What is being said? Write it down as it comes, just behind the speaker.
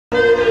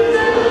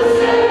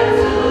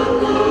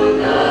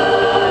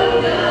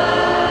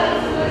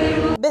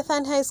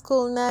Bethany High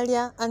School,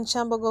 Nalia, and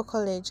Kyambogo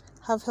College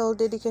have held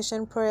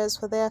dedication prayers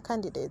for their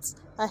candidates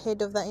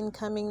ahead of the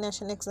incoming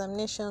national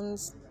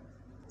examinations.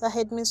 The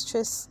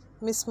headmistress,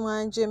 Miss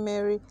Mwanje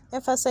Mary,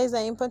 emphasized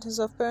the importance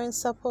of parents'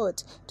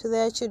 support to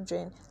their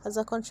children as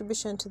a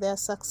contribution to their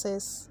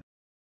success.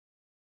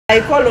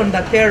 I call on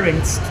the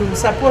parents to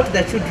support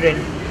the children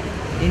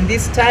in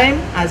this time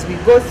as we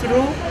go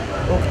through.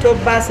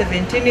 October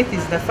 17th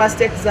is the first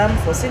exam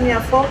for Senior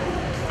 4,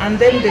 and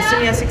then the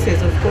Senior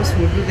 6s, of course,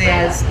 will do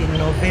theirs in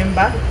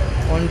November.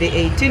 On the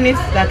 18th,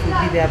 that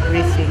will be their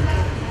briefing.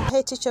 The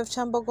head teacher of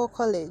Kyambogo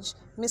College,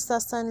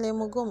 Mr. Stanley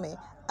Mugume,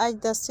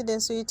 urged the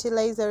students to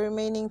utilize the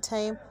remaining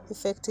time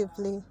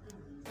effectively.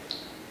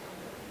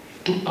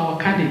 To our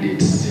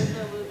candidates,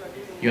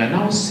 you are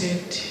now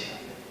set,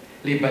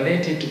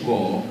 liberated to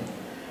go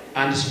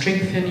and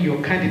strengthen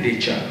your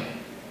candidature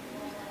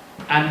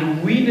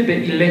and win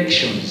the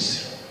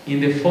elections in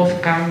the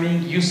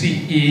forthcoming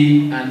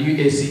UCE and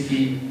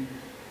UACE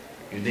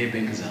UNEB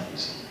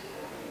exams.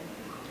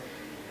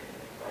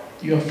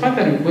 Your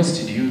father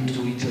requested you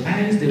to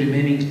utilize the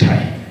remaining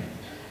time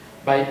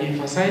by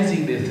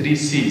emphasizing the 3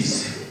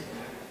 C's.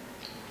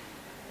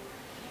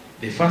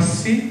 The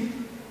first C,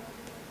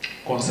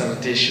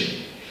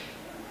 consultation.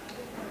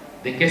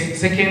 The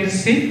second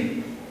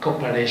C,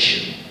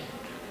 cooperation.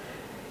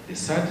 The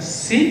third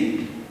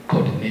C,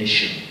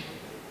 coordination.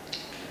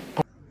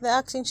 The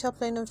acting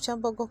chaplain of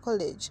Kyambogo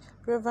College,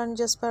 Reverend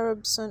Jasper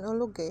Robson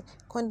Oluge,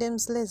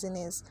 condemns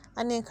laziness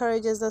and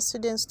encourages the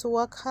students to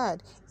work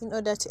hard in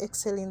order to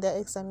excel in their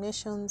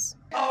examinations.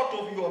 Out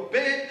of your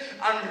bed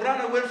and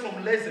run away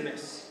from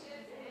laziness.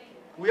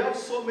 We have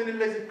so many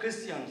lazy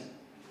Christians.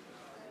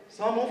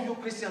 Some of you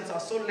Christians are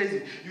so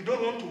lazy. You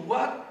don't want to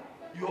work.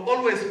 You're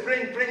always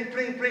praying.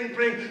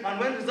 And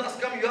when results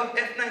come, you have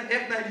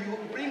F9. You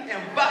bring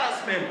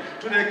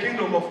embarrassment to the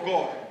kingdom of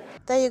God.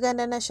 The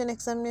Uganda National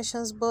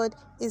Examinations Board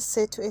is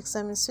set to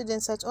examine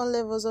students at all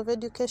levels of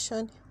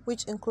education,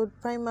 which include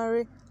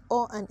primary,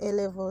 O and A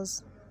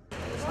levels.